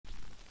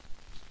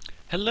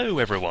Hello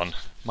everyone,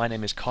 my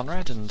name is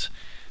Conrad and,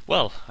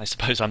 well, I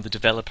suppose I'm the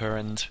developer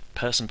and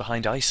person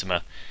behind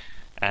Isomer,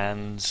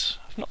 and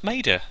I've not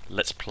made a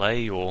Let's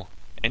Play or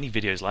any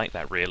videos like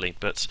that really,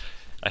 but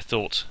I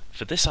thought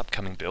for this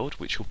upcoming build,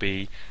 which will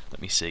be,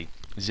 let me see,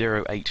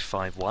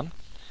 0851,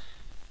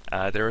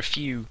 there are a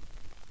few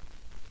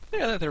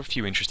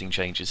interesting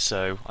changes,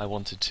 so I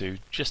wanted to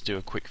just do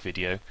a quick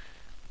video,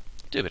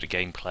 do a bit of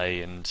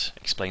gameplay and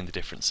explain the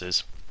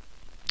differences.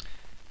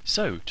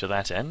 So, to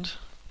that end,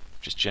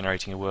 just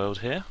generating a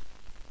world here.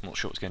 I'm not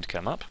sure what's going to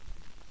come up.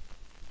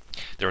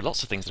 There are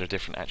lots of things that are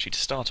different actually. To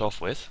start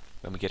off with,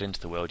 when we get into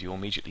the world, you'll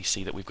immediately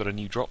see that we've got a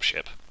new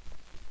dropship.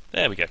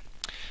 There we go.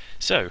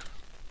 So,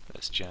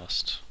 let's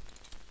just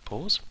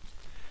pause.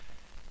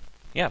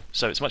 Yeah,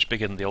 so it's much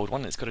bigger than the old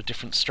one. It's got a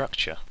different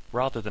structure.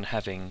 Rather than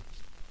having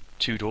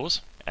two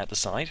doors at the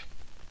side,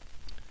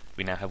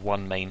 we now have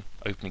one main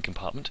opening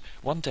compartment.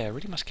 One day I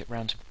really must get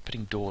round to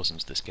putting doors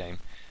into this game,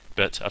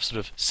 but I've sort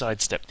of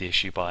sidestepped the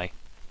issue by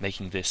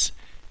making this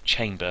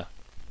chamber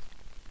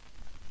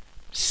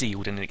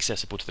sealed and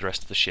inaccessible to the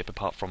rest of the ship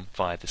apart from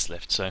via this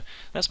lift. So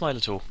that's my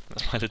little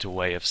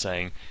way of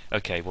saying,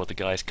 okay, well the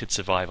guys could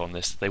survive on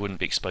this, they wouldn't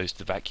be exposed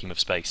to the vacuum of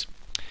space.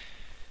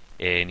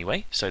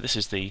 Anyway, so this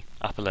is the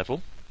upper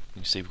level.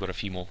 You see we've got a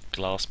few more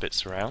glass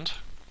bits around.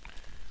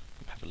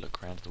 Have a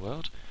look around the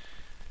world.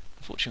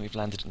 Unfortunately we've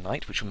landed at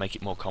night, which will make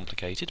it more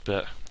complicated,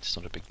 but it's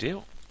not a big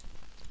deal.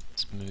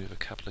 Let's move a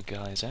couple of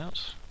guys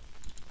out.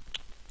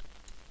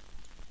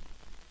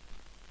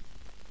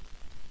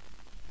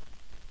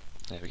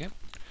 There we go.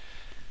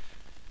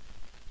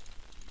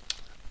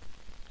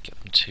 Get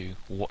them to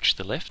watch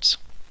the lifts.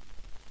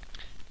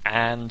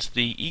 And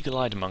the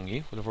eagle-eyed among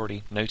you will have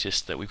already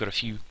noticed that we've got a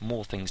few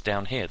more things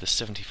down here, the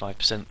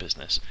 75%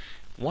 business.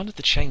 One of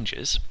the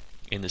changes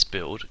in this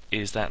build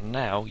is that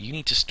now you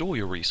need to store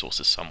your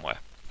resources somewhere.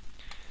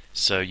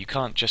 So you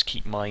can't just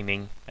keep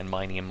mining and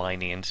mining and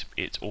mining and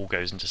it all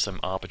goes into some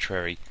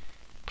arbitrary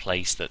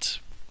place that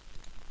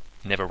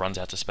never runs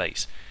out of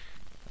space.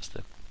 That's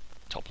the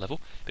top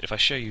level. But if I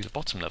show you the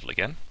bottom level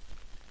again,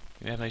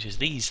 you may have noticed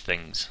these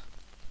things.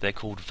 They're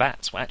called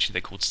vats. Well, actually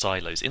they're called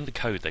silos. In the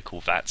code they're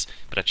called vats,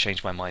 but I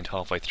changed my mind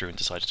halfway through and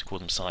decided to call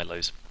them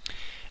silos.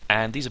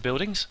 And these are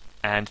buildings,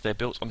 and they're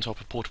built on top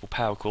of portable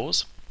power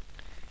cores,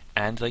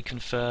 and they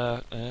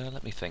confer,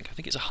 let me think, I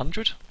think it's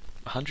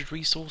 100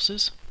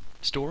 resources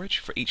storage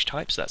for each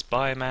type. So that's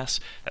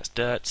biomass, that's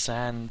dirt,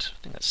 sand,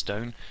 I think that's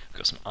stone, we've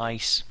got some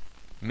ice,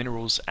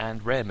 minerals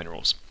and rare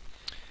minerals.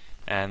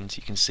 And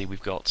you can see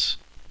we've got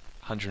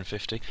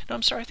 150. No,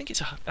 I'm sorry. I think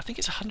it's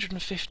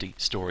 150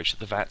 storage that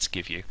the vats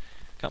give you.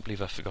 Can't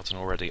believe I've forgotten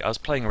already. I was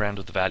playing around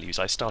with the values.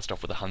 I started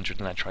off with 100,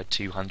 and I tried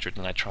 200,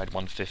 and I tried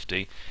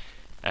 150,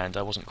 and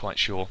I wasn't quite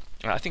sure.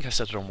 I think I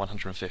set it on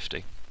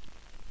 150.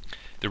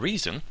 The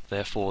reason,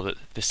 therefore, that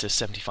this says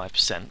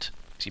 75%,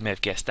 as you may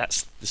have guessed,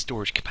 that's the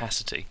storage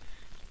capacity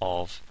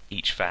of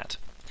each vat.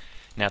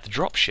 Now, the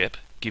dropship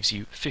gives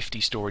you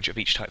 50 storage of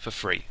each type for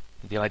free.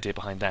 The idea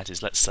behind that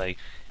is, let's say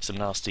some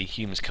nasty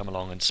humans come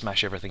along and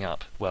smash everything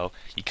up. Well,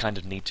 you kind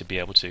of need to be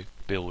able to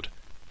build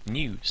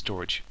new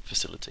storage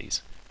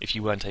facilities. If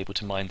you weren't able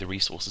to mine the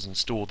resources and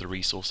store the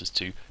resources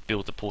to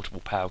build the portable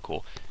power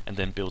core and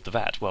then build the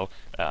vat, well,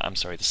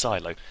 the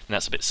silo, and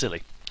that's a bit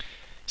silly.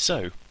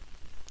 So,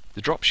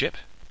 the dropship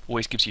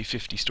always gives you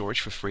 50 storage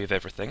for free of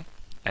everything,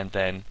 and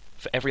then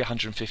for every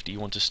 150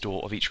 you want to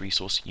store of each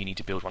resource, you need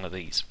to build one of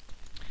these.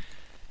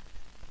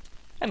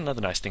 And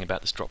another nice thing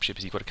about this dropship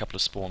is you've got a couple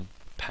of spawn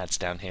pads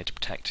down here to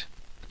protect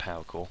the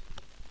power core.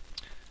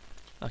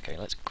 Okay,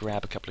 let's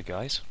grab a couple of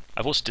guys.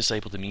 I've also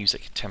disabled the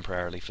music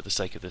temporarily for the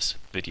sake of this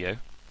video,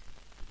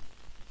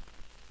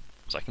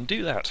 because I can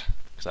do that,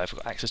 because I've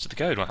got access to the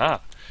code. Aha!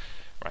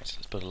 Right,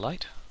 let's put a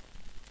light,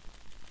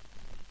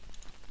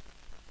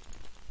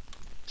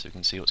 so we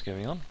can see what's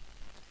going on.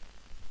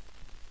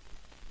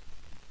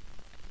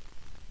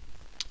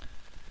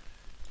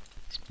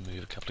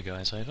 Move a couple of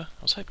guys over.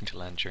 I was hoping to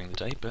land during the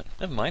day, but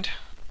never mind.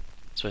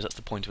 I suppose that's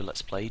the point of a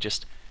Let's Play,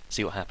 just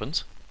see what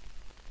happens.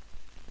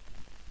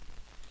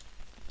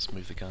 Let's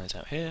move the guys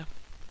out here.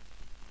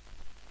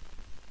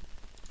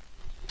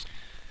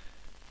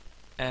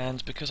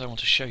 And because I want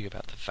to show you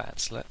about the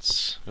vats,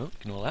 let's... oh,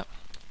 ignore that.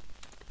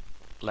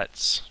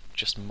 Let's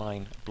just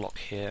mine a block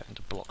here and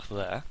a block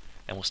there,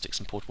 and we'll stick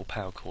some portable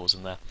power cores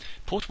in there.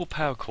 Portable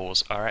power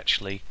cores are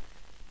actually...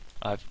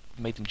 I've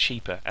made them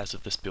cheaper as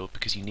of this build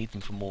because you need them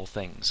for more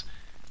things.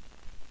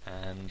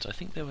 And I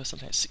think there were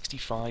something like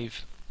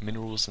 65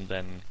 minerals and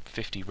then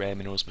 50 rare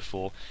minerals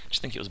before. I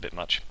just think it was a bit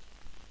much.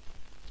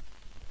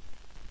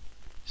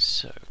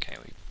 So, okay,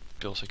 we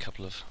built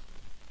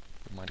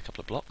mined a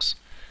couple of blocks.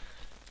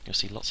 You'll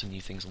see lots of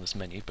new things on this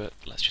menu, but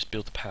let's just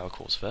build the power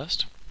cores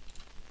first.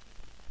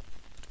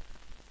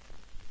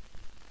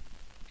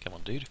 Come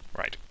on, dude.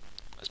 Right,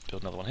 let's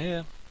build another one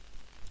here.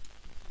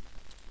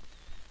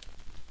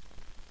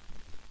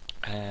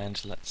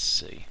 And let's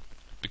see,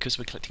 because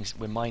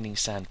we're mining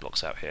sand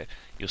blocks out here,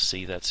 you'll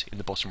see that in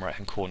the bottom right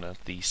hand corner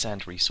the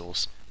sand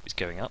resource is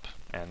going up,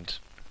 and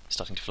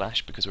starting to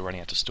flash because we're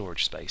running out of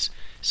storage space.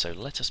 So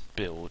let us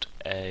build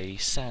a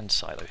sand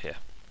silo here.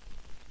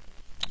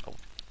 Oh,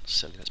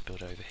 silly, let's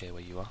build over here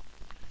where you are.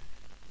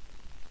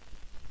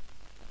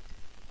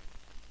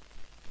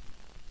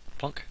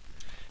 Plonk.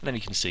 And then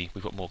you can see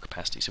we've got more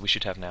capacity, so we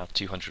should have now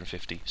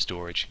 250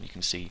 storage, and you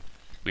can see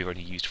we've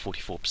only used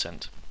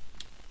 44%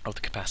 of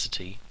the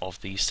capacity of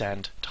the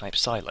sand type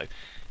silo.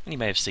 And you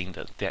may have seen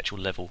that the actual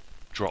level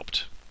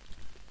dropped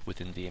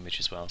within the image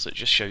as well, so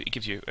it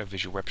gives you a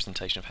visual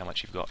representation of how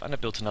much you've got. And I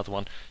built another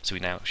one, so we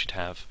now should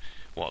have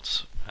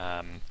what,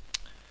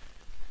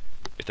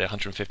 if they're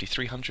 150,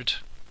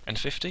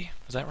 350,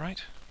 is that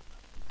right?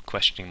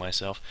 Questioning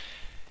myself.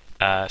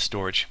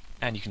 Storage,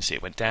 and you can see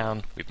it went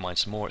down, we've mined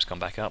some more, it's gone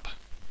back up,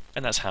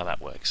 and that's how that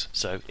works.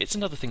 So it's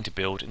another thing to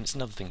build, and it's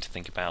another thing to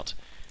think about,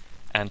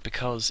 and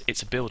because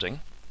it's a building,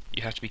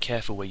 you have to be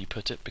careful where you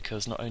put it,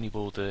 because not only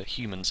will the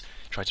humans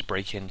try to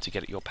break in to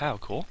get at your power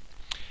core,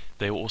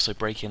 they will also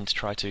break in to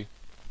try to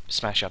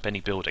smash up any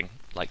building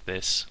like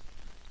this.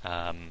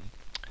 Oh,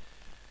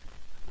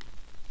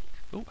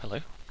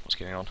 hello, what's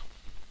going on?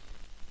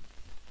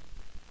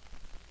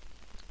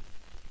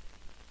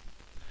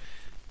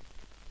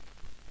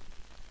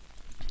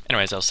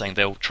 Anyway, as I was saying,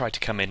 they'll try to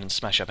come in and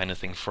smash up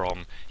anything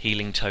from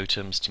healing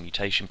totems to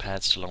mutation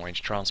pads to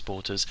long-range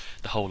transporters,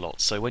 the whole lot.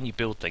 So when you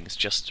build things,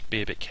 just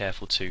be a bit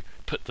careful to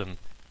put them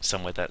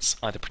somewhere that's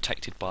either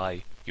protected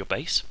by your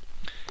base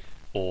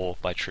or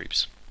by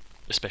troops,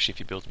 especially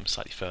if you build them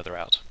slightly further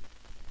out.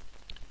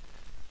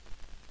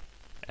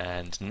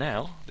 And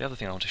now, the other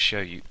thing I want to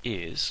show you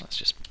is, let's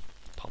just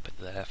pop it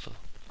there for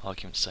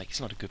argument's sake. It's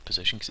not a good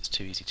position because it's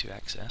too easy to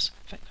access.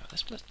 In fact, no,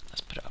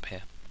 let's put it up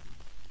here.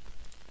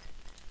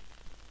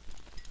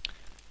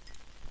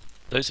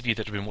 Those of you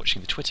that have been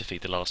watching the Twitter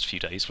feed the last few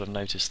days will have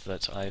noticed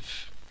that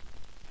I've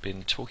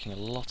been talking a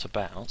lot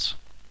about...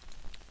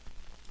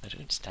 I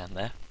don't stand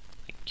there,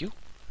 thank you.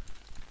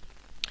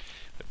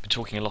 I've been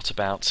talking a lot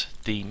about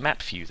the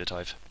map view that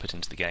I've put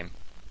into the game.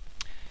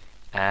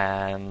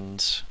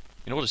 And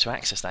in order to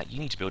access that, you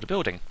need to build a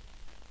building.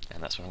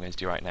 And that's what I'm going to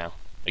do right now.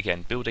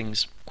 Again,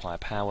 buildings require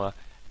power,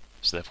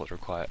 so therefore they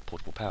require a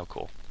portable power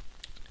core.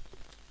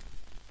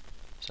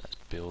 So let's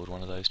build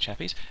one of those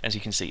chappies. As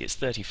you can see, it's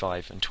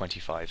 35 and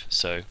 25,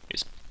 so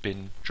it's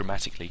been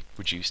dramatically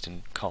reduced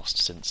in cost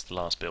since the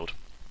last build.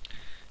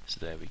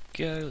 So there we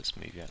go, let's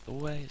move you out of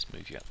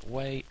the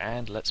way,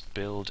 and let's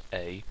build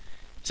a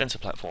sensor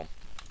platform.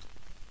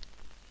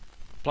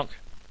 Plonk.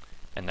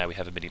 And now we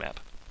have a mini-map.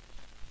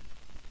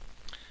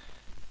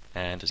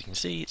 And as you can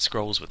see, it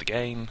scrolls with the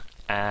game,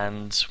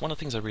 and one of the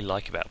things I really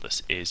like about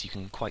this is you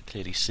can quite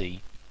clearly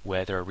see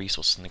where there are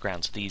resources in the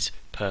ground. So these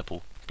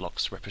purple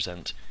blocks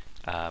represent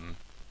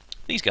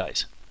these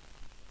guys,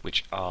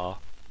 which are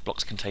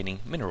blocks containing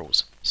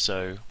minerals.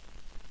 So,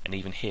 and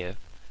even here,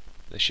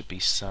 there should be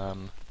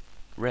some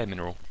rare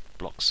mineral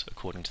blocks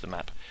according to the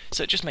map.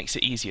 So it just makes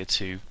it easier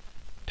to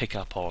pick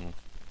up on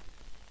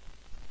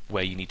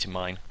where you need to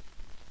mine.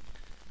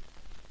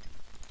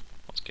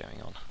 What's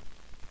going on?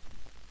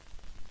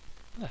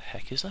 What the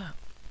heck is that?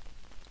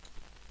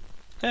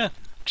 Yeah,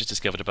 just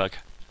discovered a bug.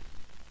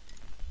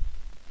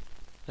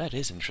 That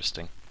is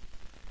interesting.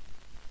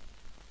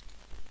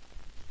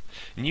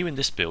 New in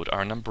this build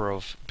are a number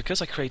of...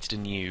 Because I created a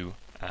new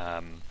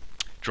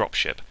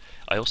dropship,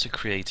 I also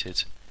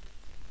created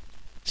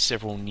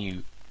several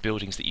new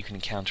buildings that you can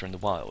encounter in the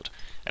wild.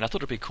 And I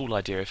thought it would be a cool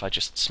idea if I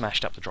just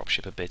smashed up the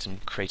dropship a bit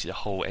and created a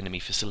whole enemy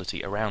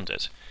facility around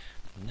it.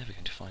 I'm never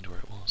going to find where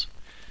it was.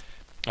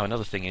 Oh,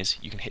 another thing is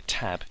you can hit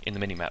tab in the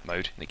minimap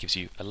mode and it gives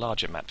you a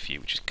larger map view,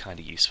 which is kind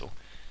of useful.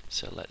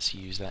 So let's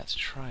use that to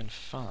try and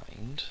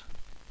find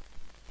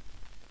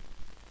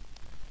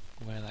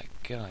where that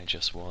guy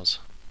just was.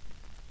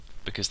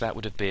 Because that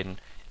would have been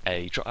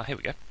a here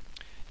we go.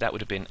 That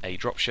would have been a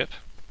dropship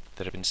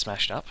that had been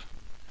smashed up.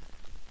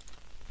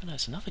 Oh no,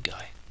 it's another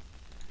guy.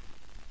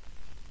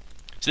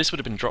 So this would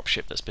have been a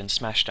dropship that's been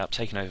smashed up,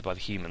 taken over by the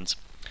humans,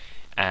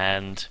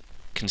 and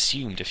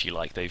consumed, if you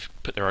like. They've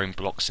put their own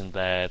blocks in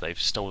there, they've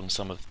stolen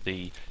some of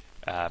the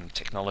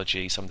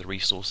technology, some of the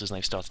resources, and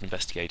they've started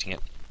investigating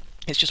it.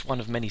 It's just one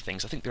of many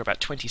things. I think there are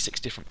about 26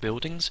 different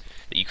buildings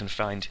that you can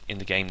find in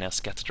the game now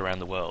scattered around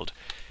the world,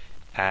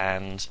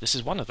 and this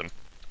is one of them.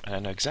 And I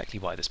know exactly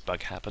why this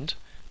bug happened,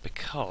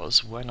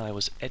 because when I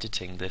was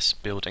editing this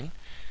building,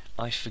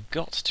 I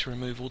forgot to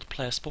remove all the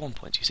player spawn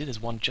points. You see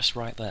there's one just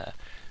right there,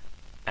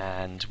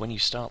 and when you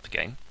start the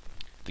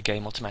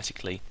game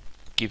automatically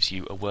gives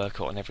you a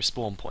worker on every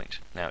spawn point.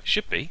 Now it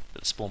should be that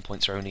the spawn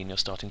points are only in your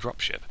starting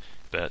dropship,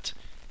 but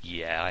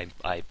yeah,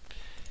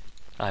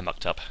 I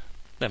mucked up.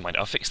 Never mind,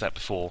 I'll fix that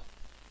before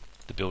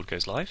the build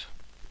goes live.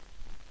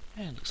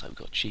 And looks like we've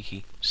got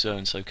cheeky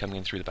so-and-so coming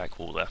in through the back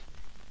wall there.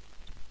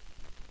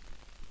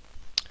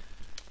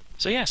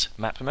 So yes,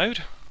 map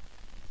mode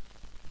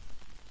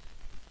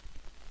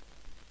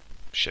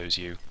shows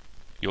you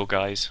your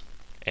guys,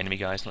 enemy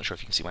guys. Not sure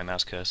if you can see my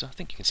mouse cursor. I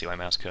think you can see my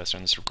mouse cursor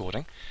in this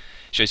recording.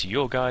 Shows you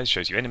your guys,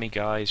 shows you enemy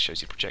guys,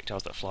 shows you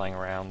projectiles that are flying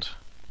around,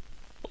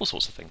 all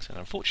sorts of things. And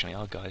unfortunately,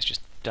 our guys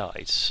just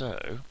died.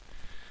 So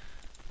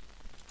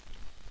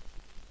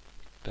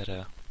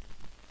Better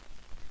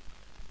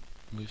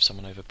move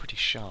someone over pretty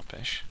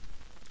sharpish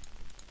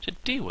to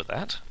deal with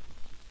that.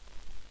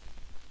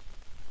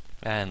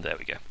 And there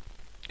we go.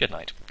 Good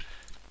night.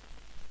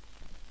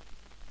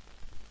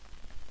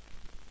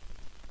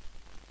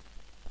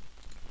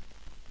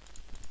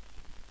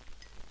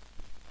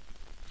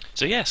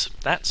 So yes,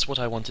 that's what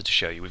I wanted to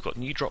show you. We've got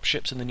new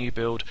dropships in the new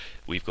build,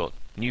 we've got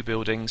new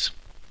buildings.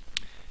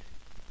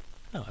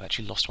 Oh, I've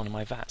actually lost one of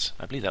my vats.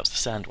 I believe that was the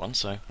sand one,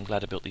 so I'm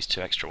glad I built these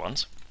 2 extra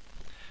ones.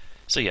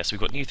 So yes,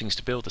 we've got new things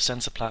to build, the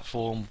sensor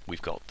platform,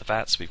 we've got the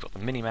vats, we've got the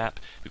minimap,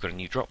 we've got a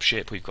new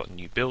dropship, we've got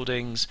new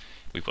buildings,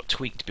 we've got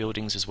tweaked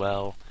buildings as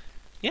well.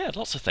 Yeah,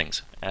 lots of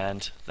things,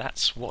 and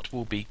that's what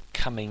will be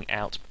coming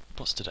out,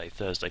 what's today,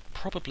 Thursday,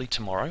 probably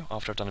tomorrow,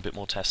 after I've done a bit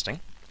more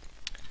testing,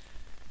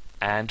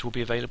 and will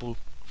be available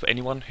for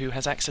anyone who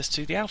has access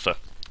to the alpha.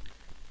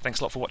 Thanks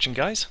a lot for watching,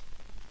 guys.